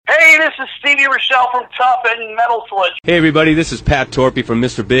is Stevie Rochelle from Tough and Metal Sledge. Hey everybody, this is Pat Torpy from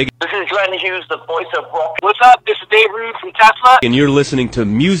Mr. Big. This is Glenn Hughes, the voice of rock. What's up? This is Dave Rude from Tesla. And you're listening to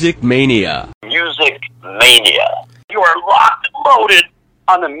Music Mania. Music Mania. You are locked and loaded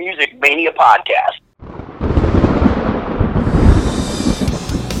on the Music Mania podcast.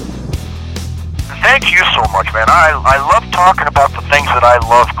 Thank you so much, man. I love talking about the things that I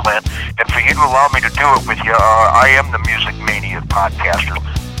love, Clint, and for you to allow me to do it with you, I am the Music Mania podcaster.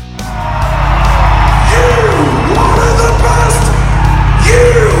 You wanted the best! You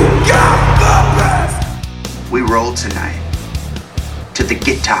got the best! We roll tonight to the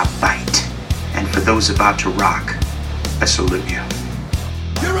guitar bite, and for those about to rock, I salute you.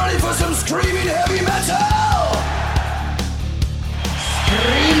 You ready for some screaming heavy metal?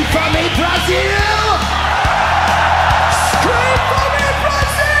 Scream for me, Brazil! Scream for me,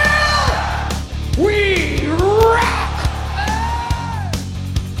 Brazil! We rock!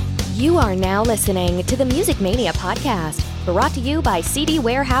 You are now listening to the Music Mania podcast, brought to you by CD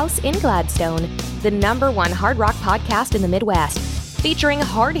Warehouse in Gladstone, the #1 hard rock podcast in the Midwest, featuring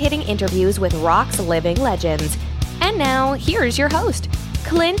hard-hitting interviews with rock's living legends. And now, here's your host,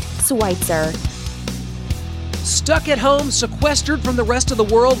 Clint Schweitzer. Stuck at home, sequestered from the rest of the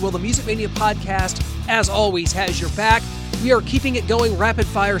world? Well, the Music Mania podcast, as always, has your back. We are keeping it going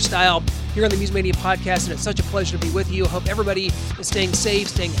rapid-fire style here on the Music Mania podcast, and it's such a pleasure to be with you. I hope everybody is staying safe,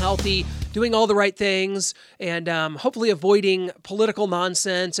 staying healthy, doing all the right things, and hopefully avoiding political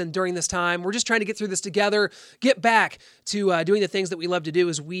nonsense. And during this time, we're just trying to get through this together, get back to doing the things that we love to do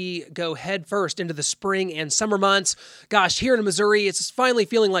as we go head first into the spring and summer months. Gosh, here in Missouri, it's finally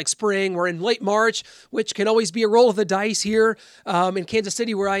feeling like spring. We're in late March, which can always be a roll of the dice here in Kansas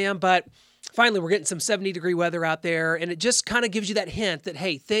City where I am, but finally, we're getting some 70-degree weather out there, and it just kind of gives you that hint that,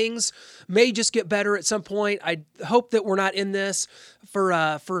 hey, things may just get better at some point. I hope that we're not in this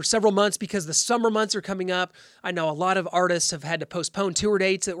for several months because the summer months are coming up. I know a lot of artists have had to postpone tour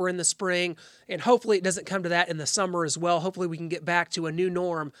dates that were in the spring, and hopefully it doesn't come to that in the summer as well. Hopefully we can get back to a new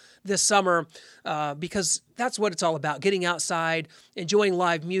norm this summer because that's what it's all about, getting outside, enjoying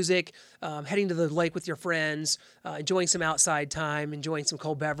live music, heading to the lake with your friends, enjoying some outside time, enjoying some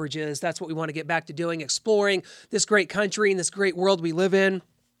cold beverages. That's what we want to get back to doing, exploring this great country and this great world we live in.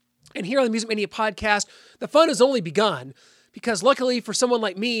 And here on the Music Mania podcast, the fun has only begun because luckily for someone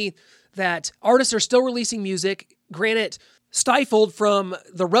like me, that artists are still releasing music, granted stifled from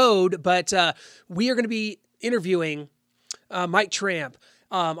the road, but we are going to be interviewing Mike Tramp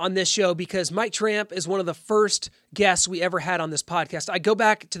on this show because Mike Tramp is one of the first guests we ever had on this podcast. I go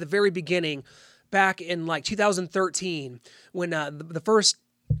back to the very beginning, back in like 2013, when the first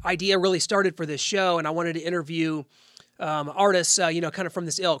idea really started for this show, and I wanted to interview artists, kind of from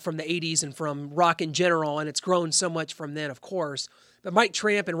this ilk, from the 80s and from rock in general, and it's grown so much from then, of course. But Mike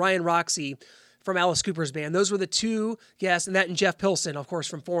Tramp and Ryan Roxie from Alice Cooper's band, those were the two guests, and Jeff Pilson, of course,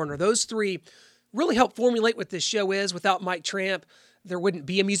 from Foreigner. Those three really helped formulate what this show is. Without Mike Tramp, there wouldn't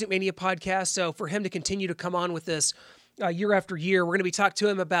be a Music Mania podcast, so for him to continue to come on with this year after year, we're going to be talking to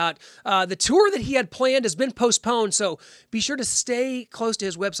him about the tour that he had planned has been postponed, so be sure to stay close to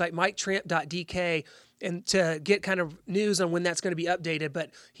his website, miketramp.dk, and to get kind of news on when that's going to be updated. But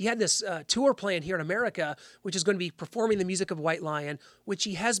he had this tour plan here in America, which is going to be performing the music of White Lion, which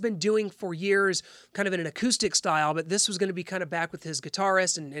he has been doing for years, kind of in an acoustic style, but this was going to be kind of back with his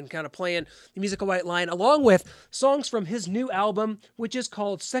guitarist and kind of playing the music of White Lion, along with songs from his new album, which is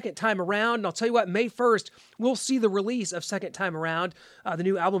called Second Time Around. And I'll tell you what, May 1st, we'll see the release of Second Time Around, the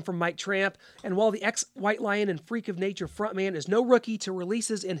new album from Mike Tramp. And while the ex-White Lion and Freak of Nature frontman is no rookie to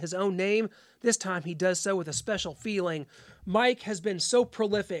releases in his own name, this time he does so with a special feeling. Mike has been so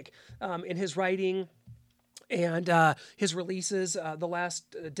prolific in his writing and his releases the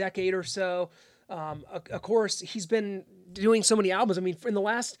last decade or so. Of course, he's been doing so many albums. I mean, in the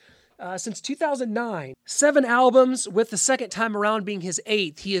last since 2009, 7 albums, with the Second Time Around being his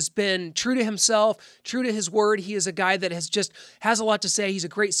 8th. He has been true to himself, true to his word. He is a guy that has a lot to say. He's a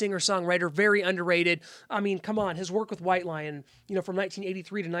great singer-songwriter, very underrated. I mean, come on, his work with White Lion, from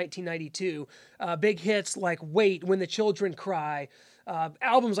 1983 to 1992, big hits like Wait, When the Children Cry,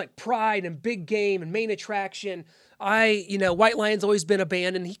 albums like Pride and Big Game and Main Attraction. White Lion's always been a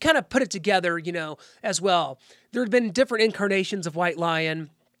band, and he kind of put it together, as well. There have been different incarnations of White Lion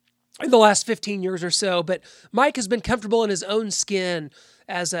in the last 15 years or so, but Mike has been comfortable in his own skin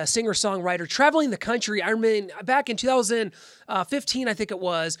as a singer-songwriter, traveling the country. I mean, back in 2015, I think it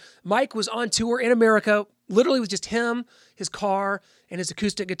was, Mike was on tour in America, literally with just him, his car, and his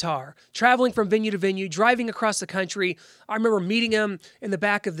acoustic guitar, traveling from venue to venue, driving across the country. I remember meeting him in the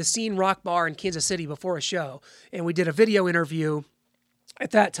back of the Scene Rock Bar in Kansas City before a show, and we did a video interview.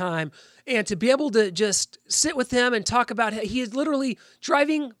 at that time. And to be able to just sit with him and talk about it, he is literally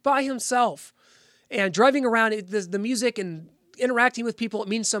driving by himself and driving around the music and interacting with people. It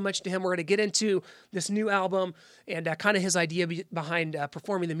means so much to him. We're going to get into this new album and kind of his idea behind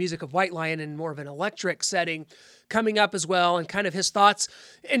performing the music of White Lion in more of an electric setting coming up as well, and kind of his thoughts.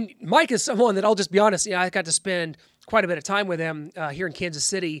 And Mike is someone that, I'll just be honest, I got to spend quite a bit of time with him here in Kansas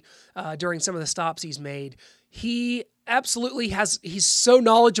City during some of the stops he's made. He absolutely he's so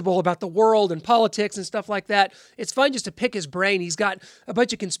knowledgeable about the world and politics and stuff like that. It's fun just to pick his brain. He's got a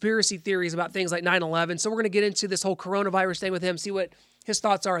bunch of conspiracy theories about things like 9/11. So we're going to get into this whole coronavirus thing with him, see what his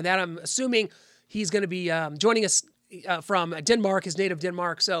thoughts are on that. I'm assuming he's going to be joining us from Denmark, his native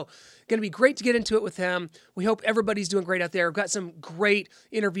Denmark. So going to be great to get into it with him. We hope everybody's doing great out there. We've got some great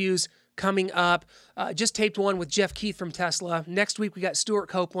interviews coming up. Just taped one with Jeff Keith from Tesla. Next week, we got Stuart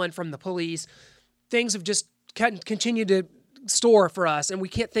Copeland from The Police. Things have just continued to store for us, and we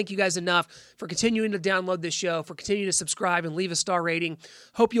can't thank you guys enough for continuing to download this show, for continuing to subscribe and leave a star rating.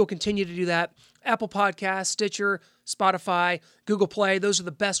 Hope you'll continue to do that. Apple Podcasts, Stitcher, Spotify, Google Play, those are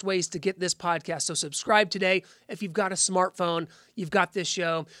the best ways to get this podcast. So subscribe today. If you've got a smartphone, you've got this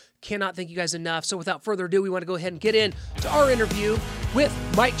show. Cannot thank you guys enough. So without further ado, we want to go ahead and get in to our interview with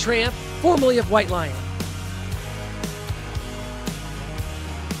Mike Tramp, formerly of White Lion.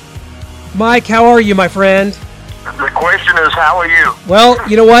 Mike, how are you, my friend? The question is, how are you? Well,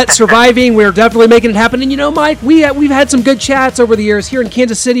 you know what? Surviving. We're definitely making it happen. And you know, Mike, we've had some good chats over the years here in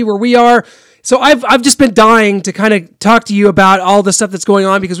Kansas City where we are. So I've just been dying to kind of talk to you about all the stuff that's going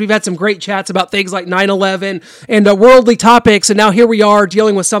on, because we've had some great chats about things like 9/11 and worldly topics. And now here we are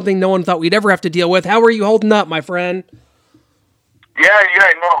dealing with something no one thought we'd ever have to deal with. How are you holding up, my friend? Yeah,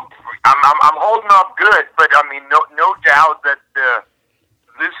 no, I'm holding up good, but I mean, no doubt that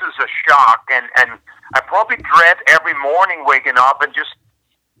this is a shock, and I probably dread every morning waking up and just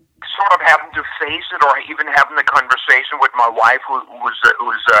sort of having to face it, or even having the conversation with my wife, who's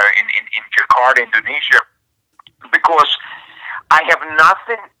in Jakarta, Indonesia, because I have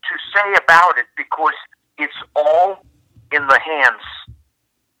nothing to say about it, because it's all in the hands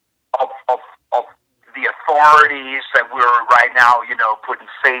of the authorities that we're right now, putting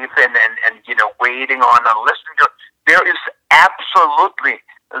faith in and waiting on and listening to. There is absolutely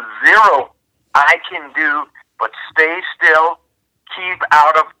zero I can do but stay still, keep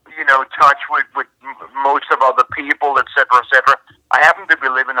out of touch with most of other people, etc., etc. I happen to be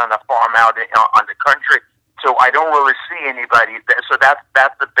living on a farm out on the country, so I don't really see anybody there. So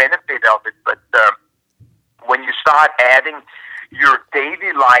that's the benefit of it. But when you start adding your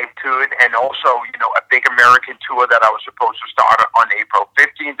daily life to it, and also a big American tour that I was supposed to start on April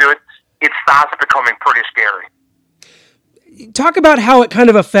 15th to it, it starts becoming pretty scary. Talk about how it kind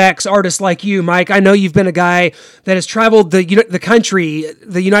of affects artists like you, Mike. I know you've been a guy that has traveled the country,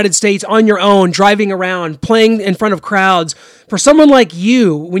 the United States, on your own, driving around, playing in front of crowds. For someone like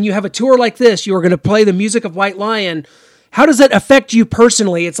you, when you have a tour like this, you are going to play the music of White Lion. How does that affect you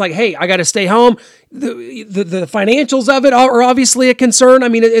personally? It's like, hey, I got to stay home. The financials of it are obviously a concern. I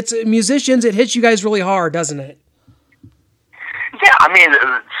mean, it's musicians. It hits you guys really hard, doesn't it? Yeah, I mean,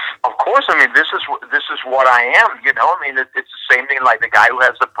 of course. I mean, this is what I am. I mean, it's the same thing like the guy who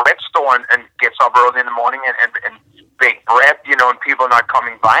has a bread store and gets up early in the morning and bake bread. And people not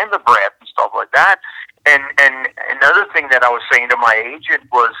coming buying the bread and stuff like that. And another thing that I was saying to my agent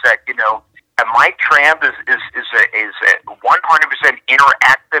was that Mike Tramp is 100%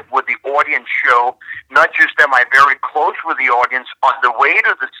 interactive with the audience show. Not just am I very close with the audience on the way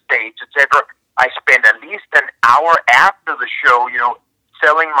to the stage, etc. I spend at least an hour after the show,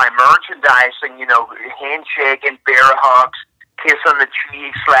 selling my merchandising, handshake and bear hugs, kiss on the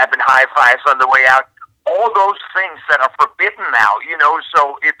cheek, slapping high fives on the way out. All those things that are forbidden now,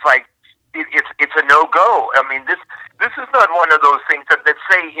 so it's like, it's a no-go. I mean, this is not one of those things that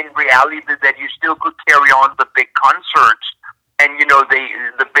say in reality that you still could carry on the big concerts, and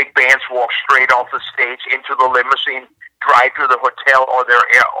the big bands walk straight off the stage into the limousine, drive to the hotel or their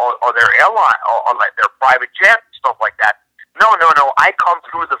airline or like their private jet and stuff like that. No. I come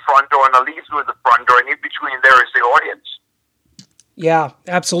through the front door and I leave through the front door, and in between there is the audience. Yeah,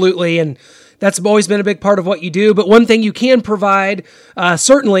 absolutely. And that's always been a big part of what you do. But one thing you can provide,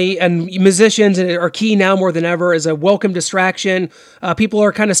 certainly, and musicians are key now more than ever, is a welcome distraction. People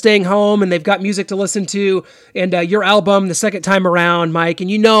are kind of staying home and they've got music to listen to. And your album, the second time around, Mike,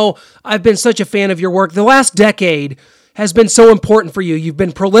 and I've been such a fan of your work. The last decade has been so important for you. You've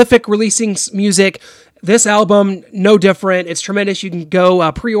been prolific releasing music. This album, no different. It's tremendous. You can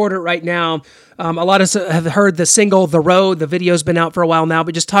go pre-order it right now. A lot of us have heard the single, The Road. The video's been out for a while now,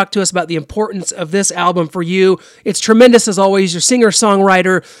 but just talk to us about the importance of this album for you. It's tremendous as always. Your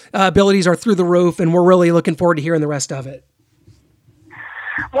singer-songwriter abilities are through the roof, and we're really looking forward to hearing the rest of it.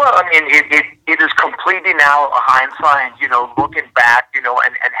 Well, I mean, it is completely now a hindsight, looking back, and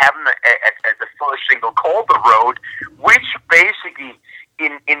having the first single called The Road, which basically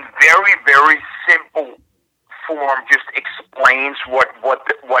in very, very simple form just explains what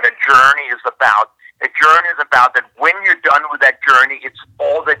a journey is about. A journey is about that when you're done with that journey, it's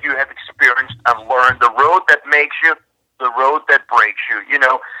all that you have experienced and learned. The road that makes you, the road that breaks you,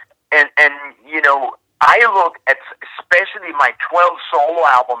 and I look at especially my 12 solo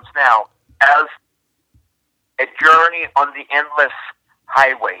albums now as a journey on the endless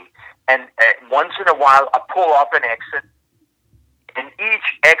highway. And once in a while, I pull up an exit, and each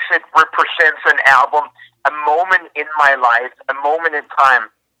exit represents an album, a moment in my life, a moment in time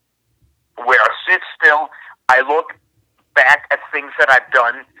where I sit still, I look back at things that I've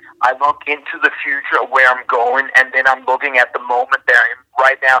done, I look into the future of where I'm going, and then I'm looking at the moment that I'm in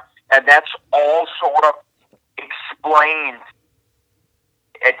right now. And that's all sort of explained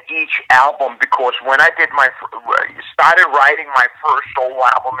at each album, because when I started writing my first solo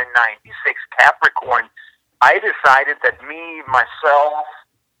album in '96, Capricorn, I decided that myself,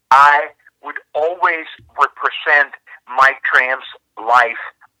 I would always represent Mike Tramp's life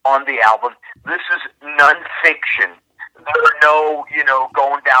on the album. This is nonfiction. There are no,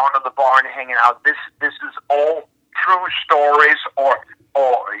 going down to the bar and hanging out. This is all true stories or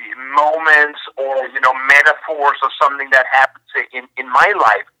moments or, metaphors or something that happens in my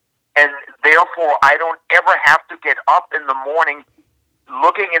life. And therefore, I don't ever have to get up in the morning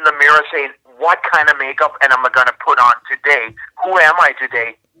looking in the mirror saying, what kind of makeup am I going to put on today? Who am I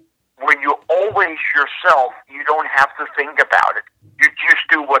today? When you're always yourself, you don't have to think about it. You just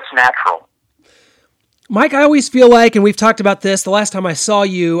do what's natural. Mike, I always feel like, and we've talked about this, the last time I saw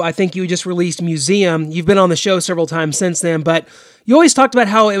you, I think you just released Museum. You've been on the show several times since then, but you always talked about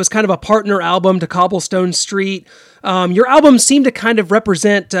how it was kind of a partner album to Cobblestone Street. Your albums seem to kind of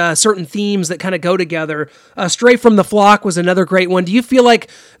represent certain themes that kind of go together. Stray from the Flock was another great one. Do you feel like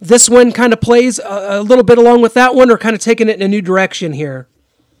this one kind of plays a little bit along with that one, or kind of taking it in a new direction here?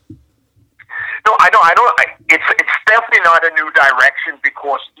 No, I don't. It's definitely not a new direction,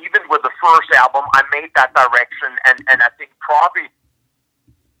 because even with the first album, I made that direction, and I think probably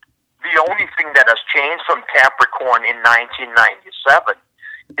the only thing that has changed from Capricorn in 1997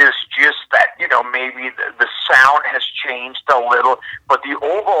 is just that, maybe the sound has changed a little, but the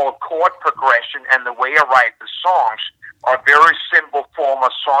overall chord progression and the way I write the songs are very simple form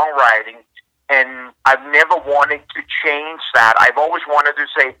of songwriting, and I've never wanted to change that. I've always wanted to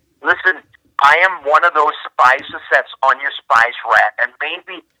say, listen, I am one of those spices that's on your spice rack, and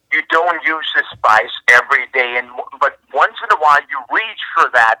maybe you don't use this spice every day, but once in a while you reach for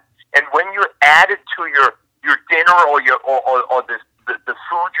that, and when you add it to your dinner or the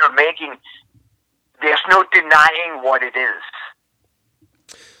food you're making, there's no denying what it is.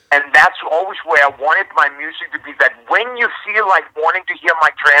 And that's always where I wanted my music to be, that when you feel like wanting to hear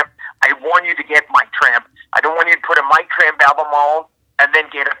Mike Tramp, I want you to get Mike Tramp. I don't want you to put a Mike Tramp album on and then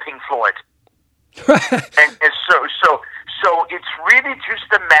get a Pink Floyd. and so it's really just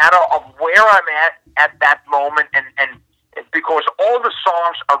a matter of where I'm at that moment, and because all the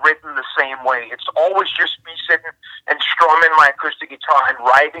songs are written the same way. It's always just me sitting and strumming my acoustic guitar and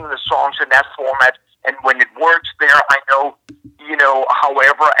writing the songs in that format, and when it works there, I know,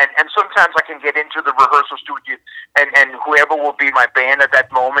 however, and sometimes I can get into the rehearsal studio and whoever will be my band at that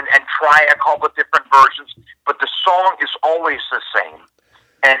moment and try a couple of different versions, but the song is always the same.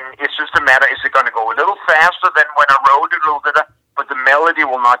 And it's just a matter, is it going to go a little faster than when I wrote it, a little bit, but the melody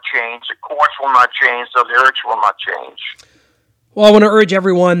will not change, the chords will not change, the lyrics will not change. Well, I want to urge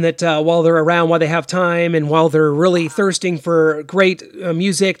everyone that while they're around, while they have time, and while they're really thirsting for great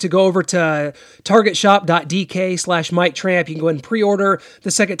music, to go over to targetshop.dk/Mike Tramp. You can go ahead and pre-order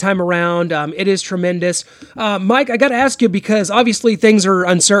the second time around. It is tremendous. Mike, I got to ask you, because obviously things are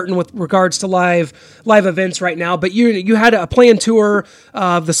uncertain with regards to live events right now, but you had a planned tour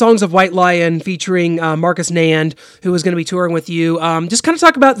of the Songs of White Lion featuring Marcus Nand, who was going to be touring with you. Just kind of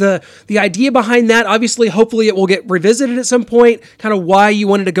talk about the idea behind that. Obviously, hopefully it will get revisited at some point. Kind of why you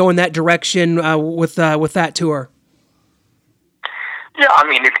wanted to go in that direction with that tour. Yeah, I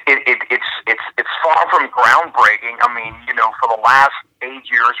mean it's far from groundbreaking. I mean, for the last 8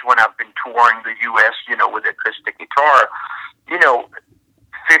 years when I've been touring the U.S., with acoustic guitar, 50%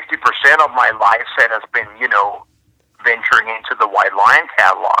 of my life set has been, venturing into the White Lion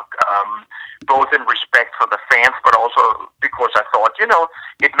catalog. both in respect for the fans, but also because I thought,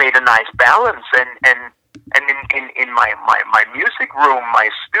 it made a nice balance. And in my music room, my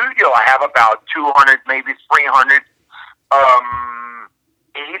studio, I have about 200, maybe 300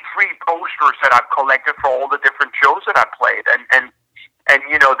 A3 posters that I've collected for all the different shows that I've played. And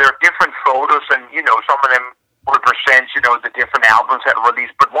there are different photos, and, some of them represent, the different albums that are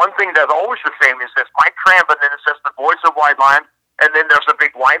released. But one thing that's always the same is this Mike Tramp, and then it says the voice of White Lion, and then there's a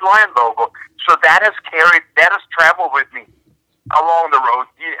big White Lion logo. So that has traveled with me along the road,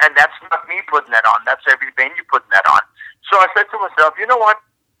 and that's not me putting that on. That's every venue putting that on. So I said to myself, you know what?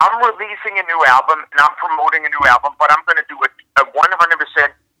 I'm releasing a new album, and I'm promoting a new album, but I'm going to do a 100%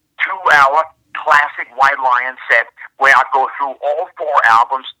 2-hour classic White Lion set where I go through all 4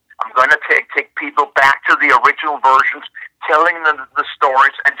 albums. I'm going to take people back to the original versions, telling them the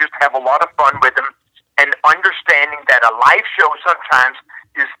stories, and just have a lot of fun with them, and understanding that a live show sometimes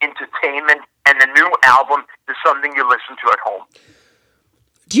is entertainment, and a new album is something you listen to at home.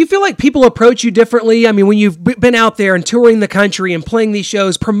 Do you feel like people approach you differently? I mean, when you've been out there and touring the country and playing these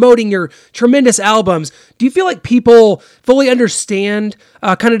shows, promoting your tremendous albums, do you feel like people fully understand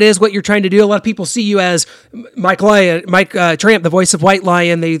kind of is what you're trying to do? A lot of people see you as Mike Tramp, the voice of White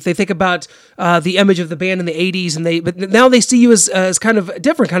Lion. They think about the image of the band in the 80s, but now they see you as kind of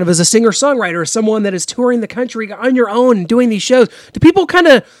different, kind of as a singer-songwriter, as someone that is touring the country on your own and doing these shows. Do people kind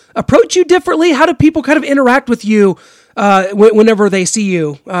of approach you differently? How do people kind of interact with you whenever they see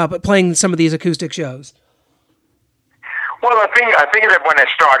you playing some of these acoustic shows? Well, I think that when I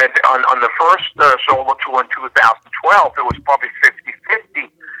started on the first solo tour in 2012, it was probably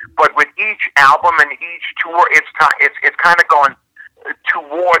 50-50. But with each album and each tour, it's kind of gone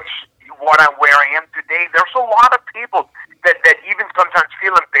towards where I am today. There's a lot of people that even sometimes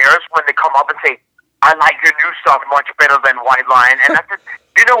feel embarrassed when they come up and say, "I like your new stuff much better than White Lion." And I said,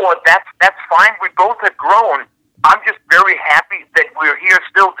 you know what? That's fine. We both have grown. I'm just very happy that we're here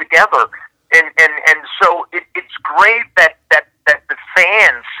still together, and so it's great that the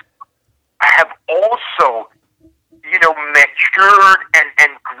fans have also, matured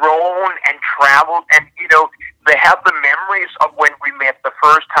and grown and traveled, and they have the memories of when we met the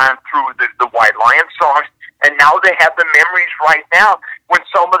first time through the White Lion songs, and now they have the memories right now when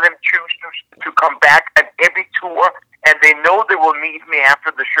some of them choose to come back at every tour, and they know they will meet me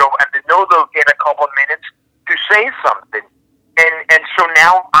after the show, and they know they'll get a couple of minutes to say something, and so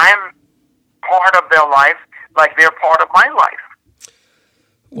now I'm part of their life, like they're part of my life.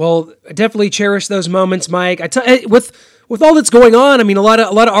 Well, I definitely cherish those moments, Mike. I tell with all that's going on, I mean, a lot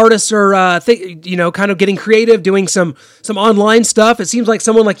of artists are kind of getting creative, doing some online stuff. It seems like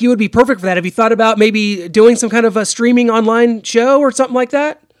someone like you would be perfect for that. Have you thought about maybe doing some kind of a streaming online show or something like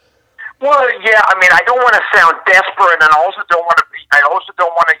that? Well, yeah. I mean, I don't want to sound desperate, and I also don't want to,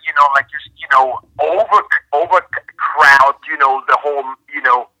 overcrowd, the whole,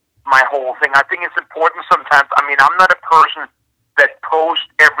 my whole thing. I think it's important sometimes. I mean, I'm not a person that posts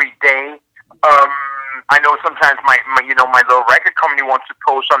every day. I know sometimes my little record company wants to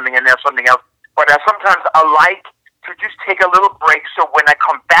post something and there's something else, but sometimes I like to just take a little break. So when I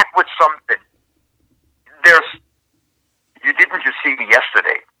come back with something, you didn't just see me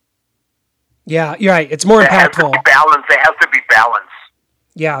yesterday. Yeah, you're right. It's more impactful. There has to be balance.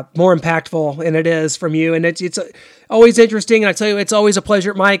 Yeah, more impactful, and it is from you, and it's always interesting. And I tell you, it's always a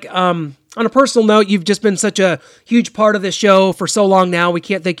pleasure, Mike. On a personal note, you've just been such a huge part of this show for so long now. We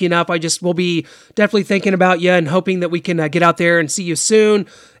can't thank you enough. Will be definitely thinking about you and hoping that we can get out there and see you soon,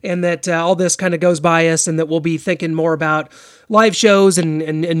 and that all this kind of goes by us, and that we'll be thinking more about live shows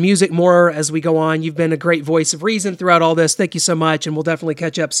and music more as we go on. You've been a great voice of reason throughout all this. Thank you so much, and we'll definitely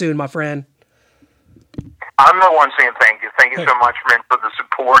catch up soon, my friend. I'm the one saying thank you. Thank you so much, man, for the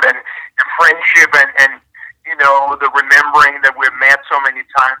support and friendship and the remembering that we've met so many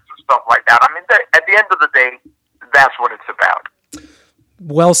times and stuff like that. I mean, at the end of the day, that's what it's about.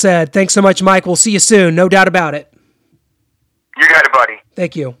 Well said. Thanks so much, Mike. We'll see you soon. No doubt about it. You got it, buddy.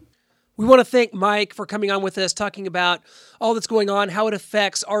 Thank you. We want to thank Mike for coming on with us, talking about all that's going on, how it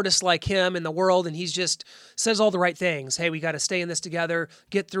affects artists like him in the world, and he's just says all the right things. Hey, we got to stay in this together,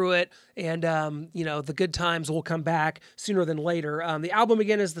 get through it, and the good times will come back sooner than later. The album,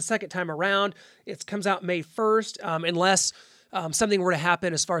 again, is the second time around. It comes out May 1st, unless something were to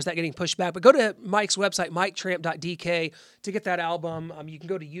happen as far as that getting pushed back. But go to Mike's website, miketramp.dk, to get that album. You can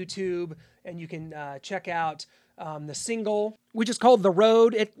go to YouTube, and you can check out the single, which is called The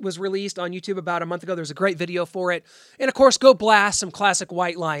Road. It was released on YouTube about a month ago. There's a great video for it. And of course, go blast some classic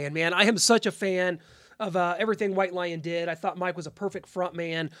White Lion, man. I am such a fan of everything White Lion did. I thought Mike was a perfect front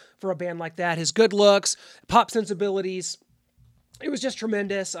man for a band like that. His good looks, pop sensibilities, it was just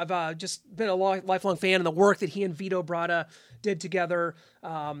tremendous. I've just been a lifelong fan of the work that he and Vito Bratta did together.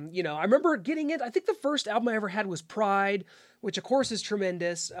 I remember getting it. I think the first album I ever had was Pride, which of course is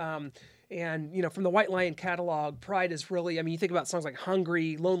tremendous. And from the White Lion catalog, Pride is really, you think about songs like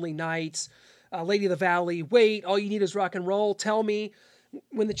Hungry, Lonely Nights, Lady of the Valley, Wait, All You Need Is Rock and Roll, Tell Me,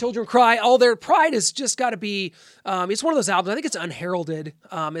 When the Children Cry, all their Pride has just got to be, it's one of those albums, I think it's unheralded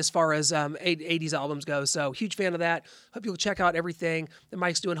as far as 80s albums go, so huge fan of that. Hope you'll check out everything that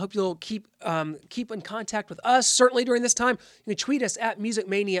Mike's doing. Hope you'll keep in contact with us, certainly during this time. You can tweet us at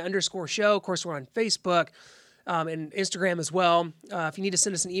musicmania_show. Of course, we're on Facebook and Instagram as well. If you need to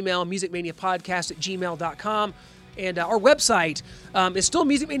send us an email, musicmaniapodcast@gmail.com. And our website is still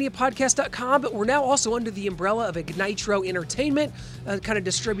musicmaniapodcast.com, but we're now also under the umbrella of Ignitro Entertainment. Kind of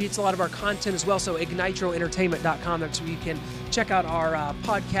distributes a lot of our content as well, so ignitroentertainment.com. That's where you can check out our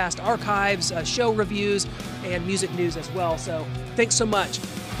podcast archives, show reviews, and music news as well. So thanks so much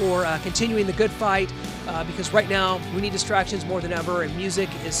for continuing the good fight, because right now we need distractions more than ever, and music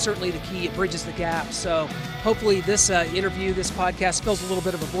is certainly the key. It bridges the gap. So hopefully this interview, this podcast fills a little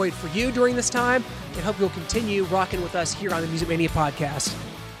bit of a void for you during this time, and hope you'll continue rocking with us here on the Music Mania Podcast.